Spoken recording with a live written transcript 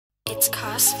It's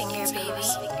Kosfinger, baby.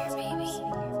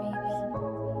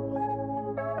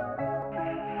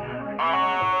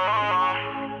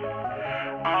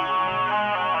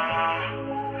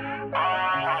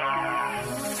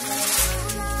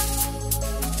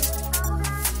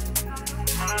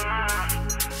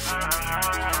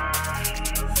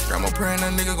 Grandma praying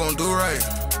that nigga gon' do right.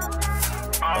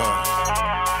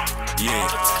 Yeah.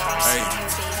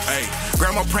 Hey.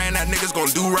 Grandma praying that niggas gon'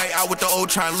 do right. Out with the old,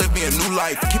 trying to live me a new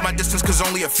life. Keep my distance cause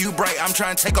only a few bright. I'm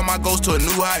trying to take all my goals to a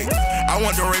new height. I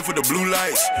want to rave for the blue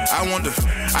lights.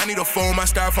 I need a phone, my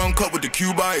styrofoam cup with the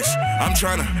cube ice. I'm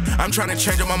trying to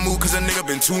change up my mood cause a nigga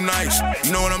been too nice.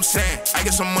 You know what I'm saying? I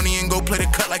get some money and go play the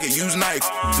cut like a used knife.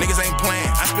 Niggas ain't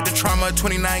playing. I spit the trauma of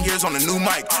 29 years on a new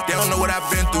mic. They don't know what I've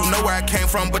been through, know where I came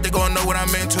from, but they gon' know what I'm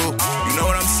into. You know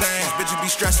what I'm saying? Bitches be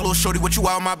stressed, little shorty, what you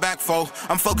out my back for?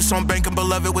 I'm focused on banking,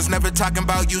 beloved, was never talking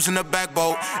about using a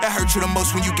backbone. It hurts you the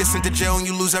most when you get sent to jail and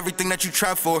you lose everything that you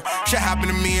trapped for. Shit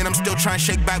happened to me and I'm still trying to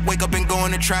shake back, wake up and go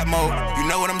into trap mode. You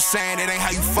know what I'm saying? It ain't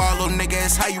how you follow, nigga,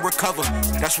 it's how you recover.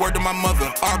 That's word to my mother.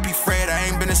 RP Fred, I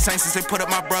ain't been the same since they put up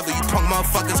my brother. You punk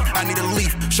motherfuckers, I need a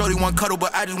leaf. Shorty want cuddle,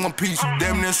 but I just want peace.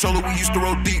 Damn near solo, we used to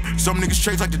roll deep. Some niggas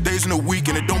change like the days in the week,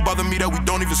 and it don't bother me that we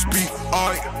don't even speak.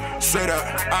 Alright, say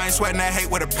that. I ain't sweating that hate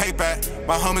with a paper at.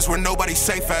 My homies where nobody's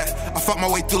safe at. I fuck my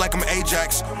way through like I'm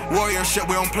Ajax. Warrior shit,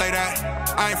 we don't play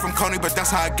that. I ain't from Coney, but that's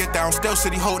how I get down. Still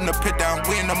city holding the pit down.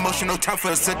 We in emotion, no time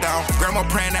for a sit down. Grandma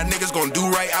praying that niggas gon' do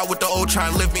right. Out with the old,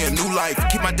 trying to live me a new life.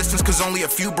 Keep my distance cause only a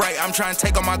few bright. I'm trying to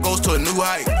take all my goals to a new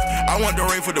height. I want to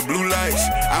rave for the blue lights.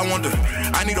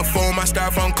 I need a phone, my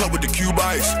styrofoam cup with the cube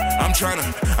ice. I'm trying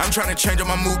to change up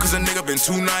my mood cause a nigga been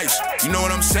too nice. You know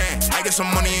what I'm saying? I get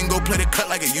some money and go play the cut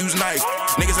like a used knife.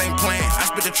 Niggas ain't playing. I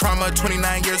spit the trauma of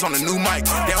 29 years on a new mic.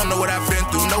 They don't know what I've been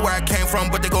through, know where I came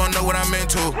from, but they gon' know what I'm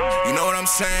into. You know what I'm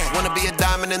saying? Wanna be a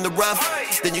diamond in the rough,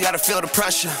 then you gotta feel the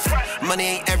pressure. Money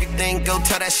ain't everything, go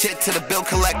tell that shit to the bill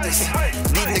collectors.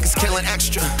 These niggas killing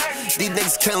extra, these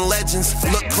niggas killing legends.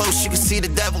 Look close, you can see the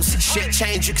devils. Shit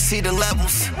change, you can see the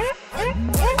levels.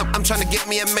 I'm trying to get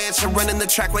me a mansion, running the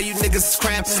track while you niggas is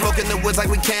cramping. Smoking the woods like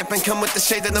we camping, come with the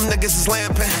shade that them niggas is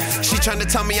lamping. She trying to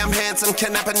tell me I'm handsome,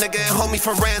 kidnap a nigga and hold me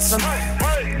for ransom.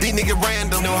 These niggas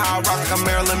random, know how I rock like I'm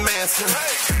Marilyn Manson.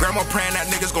 Grandma praying that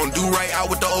niggas gon' do right. Out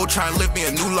with the old, trying to live me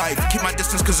a new life. Keep my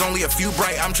distance cause only a few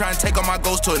bright. I'm trying to take all my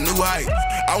goals to a new height.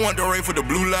 I want to rave for the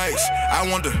blue lights.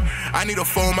 I need a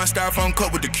phone, my styrofoam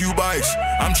cup with the cube ice.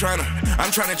 I'm trying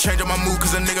to change up my mood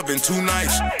cause a nigga been too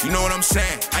nice. You know what I'm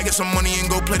saying? I get some money and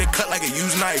go play the cut like a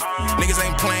used knife. Niggas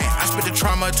ain't playing. I spit the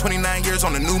trauma of 29 years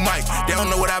on a new mic. They don't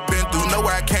know what I've been through, know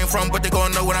where I came from, but they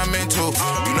gon' know what I'm into.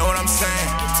 You know what I'm saying?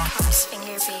 It's Kosfinger.